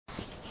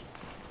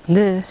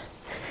the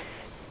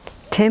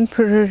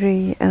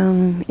temporary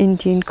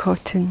Indian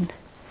cotton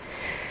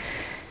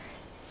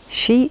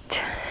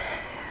sheet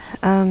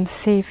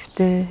saved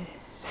the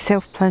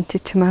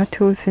self-planted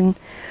tomatoes, and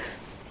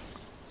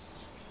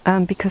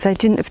because I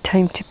didn't have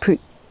time to put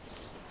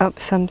up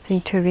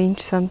something, to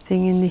arrange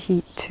something in the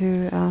heat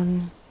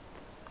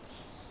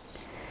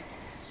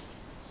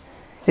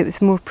it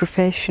was more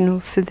professional.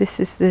 So this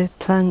is the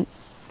plant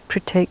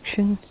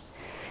protection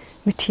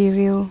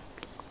material,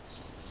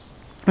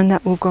 and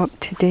that will go up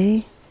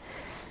today,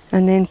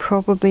 and then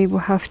probably will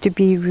have to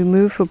be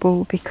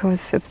removable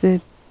because of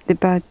the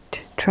bad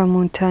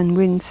tramontane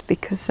winds,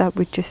 because that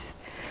would just,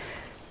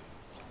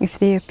 if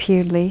they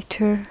appear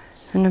later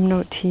and I'm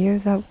not here,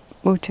 that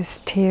will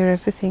just tear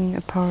everything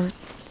apart.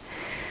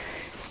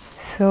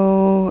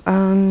 So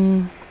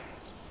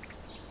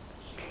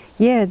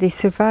yeah, they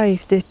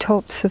survived. The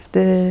tops of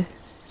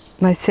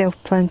my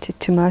self-planted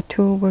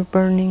tomato were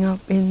burning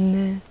up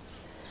in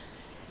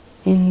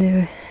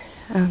the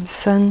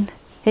sun.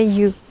 Hey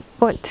you,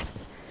 what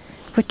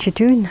you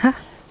doing, huh?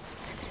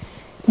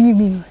 Mew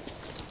mew.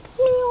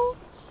 Meow.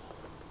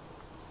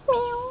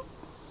 Meow.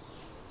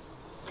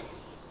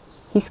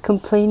 He's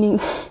complaining.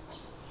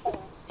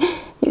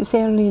 It's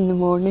early in the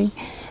morning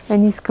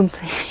and he's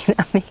complaining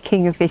I'm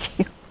making a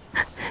video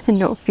and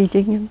not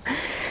feeding him.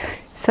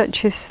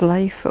 Such is the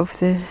life of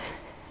the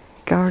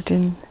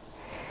garden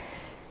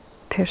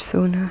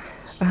persona.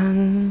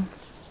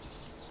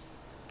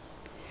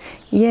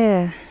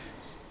 Yeah,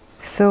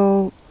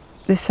 so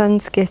the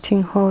sun's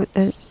getting hot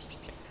at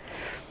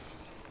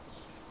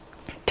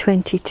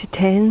 20 to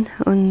 10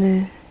 on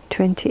the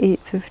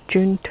 28th of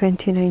June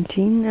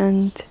 2019,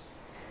 and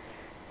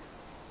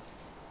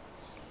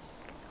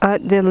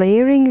the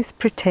layering is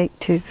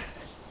protective.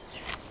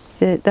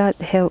 That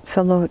helps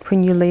a lot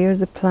when you layer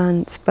the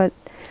plants. But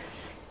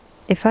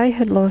if I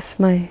had lost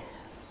my,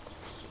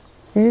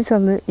 there's a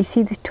little, you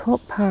see the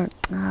top part,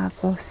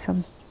 I've lost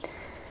some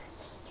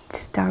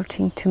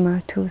starting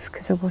tomatoes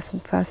because I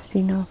wasn't fast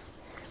enough.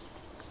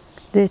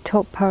 The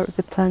top part of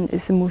the plant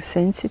is the most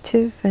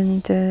sensitive,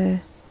 and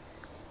they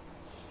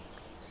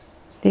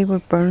were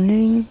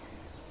burning.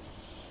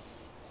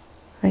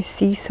 I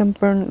see some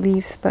burnt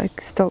leaves, but I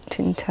stopped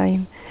in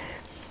time.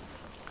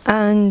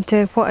 And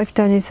what I've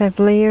done is I've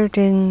layered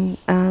in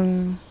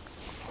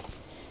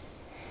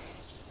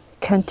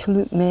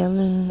cantaloupe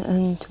melon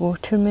and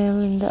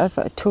watermelon that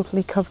I've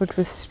totally covered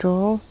with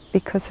straw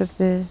because of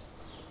the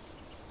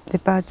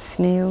bad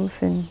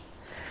snails, and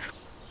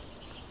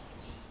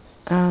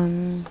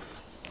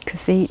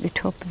because they eat the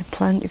top of the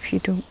plant if you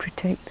don't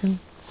protect them.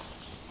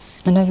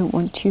 And I don't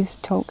want to use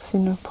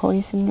toxin or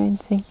poison or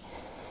anything,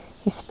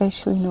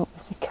 especially not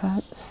with the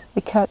cats.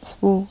 The cats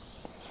will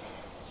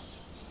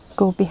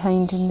go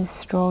behind in the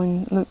straw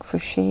and look for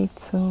shade.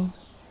 So,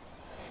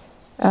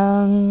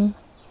 and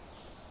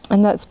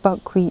that's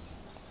buckwheat,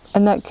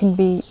 and that can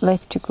be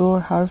left to grow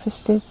or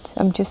harvested.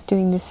 I'm just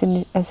doing this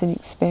as an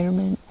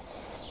experiment.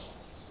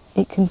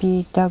 It can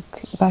be dug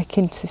back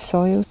into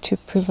soil to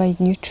provide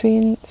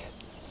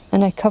nutrients,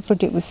 and I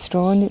covered it with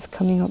straw and it's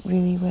coming up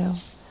really well.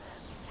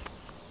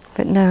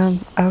 But now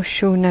I'll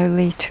show now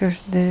later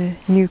the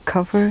new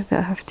cover that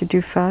I have to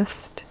do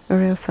fast,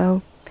 or else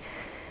I'll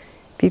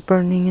be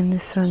burning in the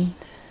sun.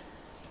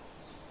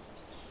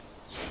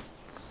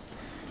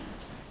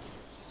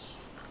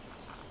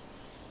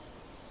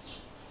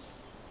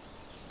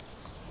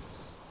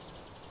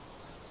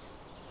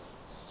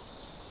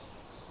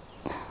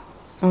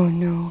 Oh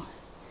no,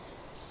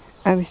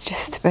 I was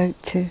just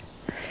about to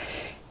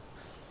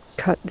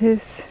cut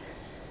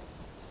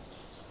this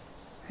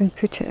and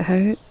put it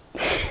out.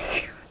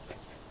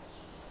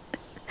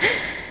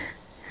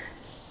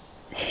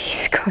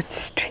 He's gone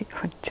straight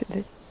onto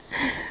the...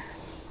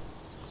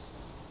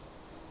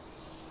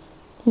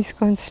 He's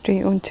gone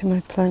straight onto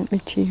my plant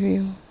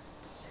material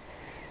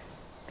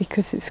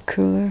because it's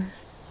cooler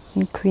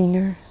and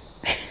cleaner.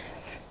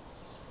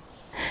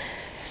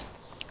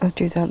 I'll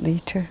do that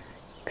later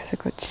because I've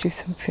got to do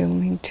some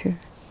filming too.